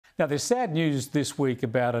Now, there's sad news this week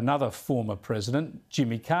about another former president,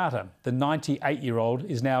 Jimmy Carter. The 98-year-old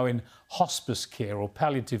is now in hospice care or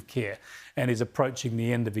palliative care and is approaching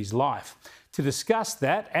the end of his life. To discuss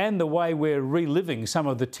that and the way we're reliving some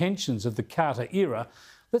of the tensions of the Carter era,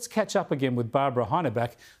 let's catch up again with Barbara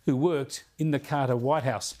Heineback, who worked in the Carter White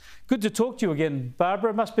House. Good to talk to you again,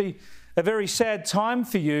 Barbara. It must be a very sad time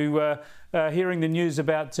for you hearing the news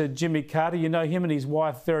about Jimmy Carter. You know him and his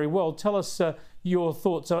wife very well. Tell us your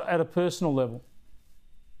thoughts at a personal level.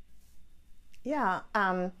 Yeah,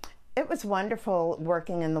 it was wonderful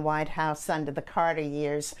working in the White House under the Carter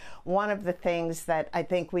years. One of the things that I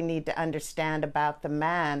think we need to understand about the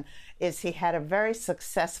man is he had a very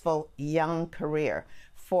successful young career.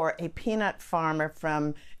 For a peanut farmer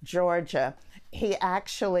from Georgia, he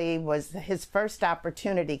actually his first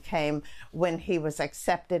opportunity came when he was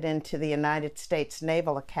accepted into the United States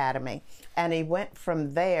Naval Academy. And he went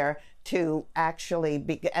from there to actually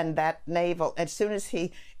and that naval, as soon as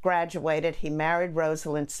he graduated, he married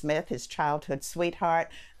Rosalind Smith, his childhood sweetheart.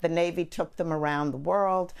 The Navy took them around the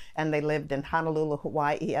world and they lived in Honolulu,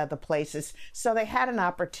 Hawaii, other places. So they had an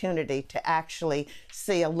opportunity to actually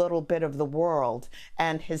see a little bit of the world.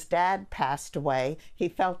 And his dad passed away. He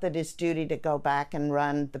felt it his duty to go back and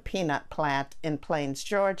run the peanut plant in Plains,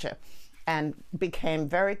 Georgia, and became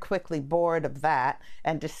very quickly bored of that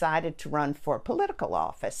and decided to run for political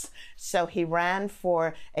office. So he ran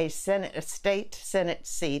for a state Senate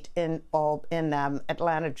seat in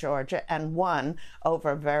Atlanta, Georgia, and won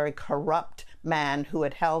over a very corrupt man who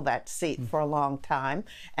had held that seat for a long time,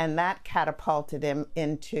 and that catapulted him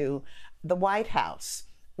into the White House.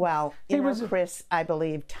 Well, Chris, I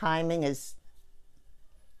believe timing is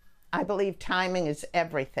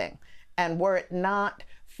everything, and were it not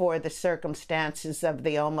for the circumstances of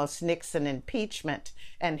the almost Nixon impeachment,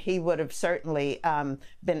 and he would have certainly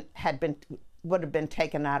would have been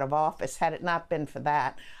taken out of office had it not been for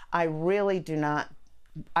that. I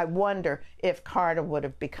wonder if Carter would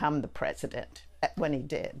have become the president when he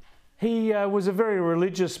did. He was a very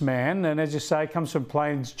religious man, and as you say, comes from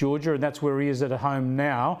Plains, Georgia, and that's where he is at home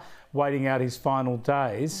now, waiting out his final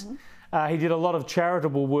days. He did a lot of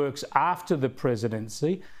charitable works after the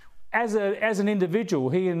presidency. As an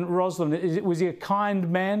individual, he and Rosalind, was he a kind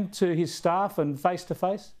man to his staff and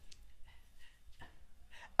face-to-face?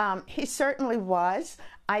 He certainly was.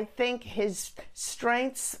 I think his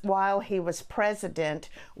strengths while he was president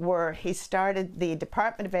were he started the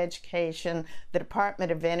Department of Education, the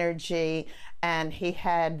Department of Energy, and he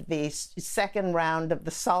had the second round of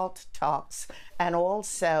the SALT talks and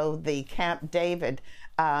also the Camp David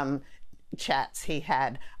chats he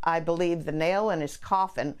had. I believe the nail in his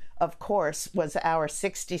coffin, of course, was our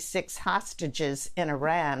 66 hostages in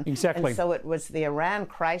Iran. Exactly. And so it was the Iran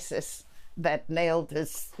crisis that nailed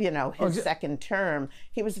his, his second term.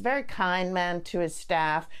 He was a very kind man to his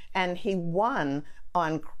staff, and he won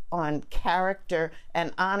on character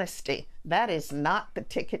and honesty. That is not the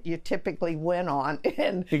ticket you typically win on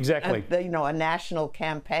in a national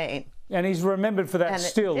campaign. And he's remembered for that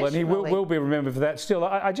still, and he will be remembered for that still.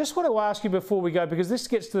 I just want to ask you before we go, because this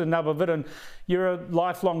gets to the nub of it, and you're a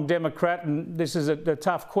lifelong Democrat, and this is a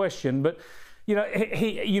tough question, but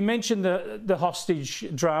you mentioned the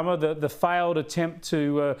hostage drama, the failed attempt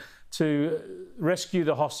to rescue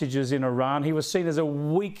the hostages in Iran. He was seen as a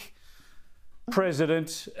weak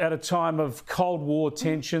president at a time of Cold War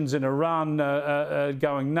tensions and Iran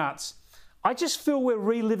going nuts. I just feel we're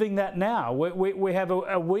reliving that now. We have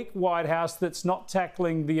a weak White House that's not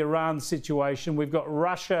tackling the Iran situation. We've got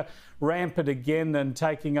Russia rampant again and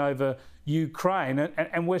taking over Ukraine.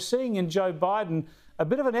 And we're seeing in Joe Biden a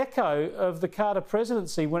bit of an echo of the Carter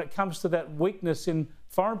presidency when it comes to that weakness in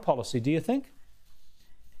foreign policy. Do you think?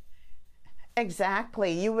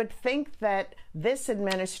 Exactly. You would think that this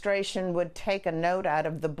administration would take a note out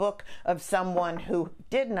of the book of someone who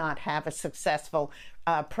did not have a successful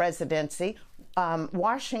presidency.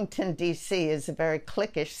 Washington, D.C. is a very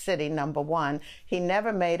cliquish city, number one. He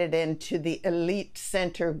never made it into the elite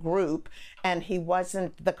center group, and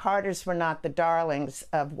the Carters were not the darlings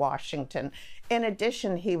of Washington. In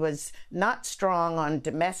addition, he was not strong on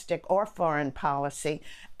domestic or foreign policy,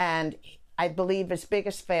 and I believe his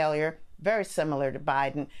biggest failure, very similar to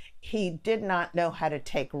Biden, he did not know how to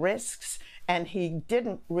take risks, and he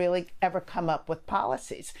didn't really ever come up with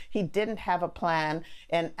policies. He didn't have a plan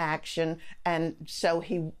in action, and so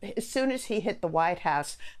as soon as he hit the White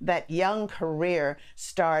House, that young career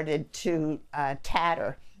started to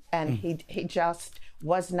tatter. and he just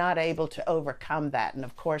was not able to overcome that. And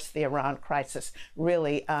of course, the Iran crisis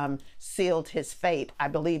really sealed his fate. I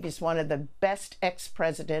believe he's one of the best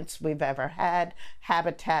ex-presidents we've ever had.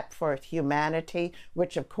 Habitat for Humanity,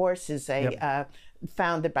 which of course is a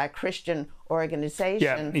founded by a Christian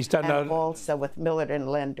organization, he's done and also with Millard and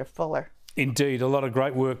Lender Fuller. Indeed, a lot of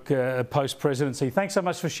great work post-presidency. Thanks so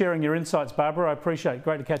much for sharing your insights, Barbara. I appreciate it.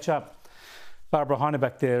 Great to catch up. Barbara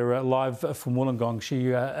Heineback there, live from Wollongong.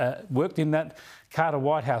 She worked in that Carter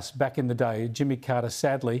White House back in the day. Jimmy Carter,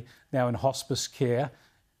 sadly, now in hospice care,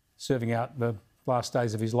 serving out the last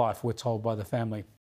days of his life, we're told by the family.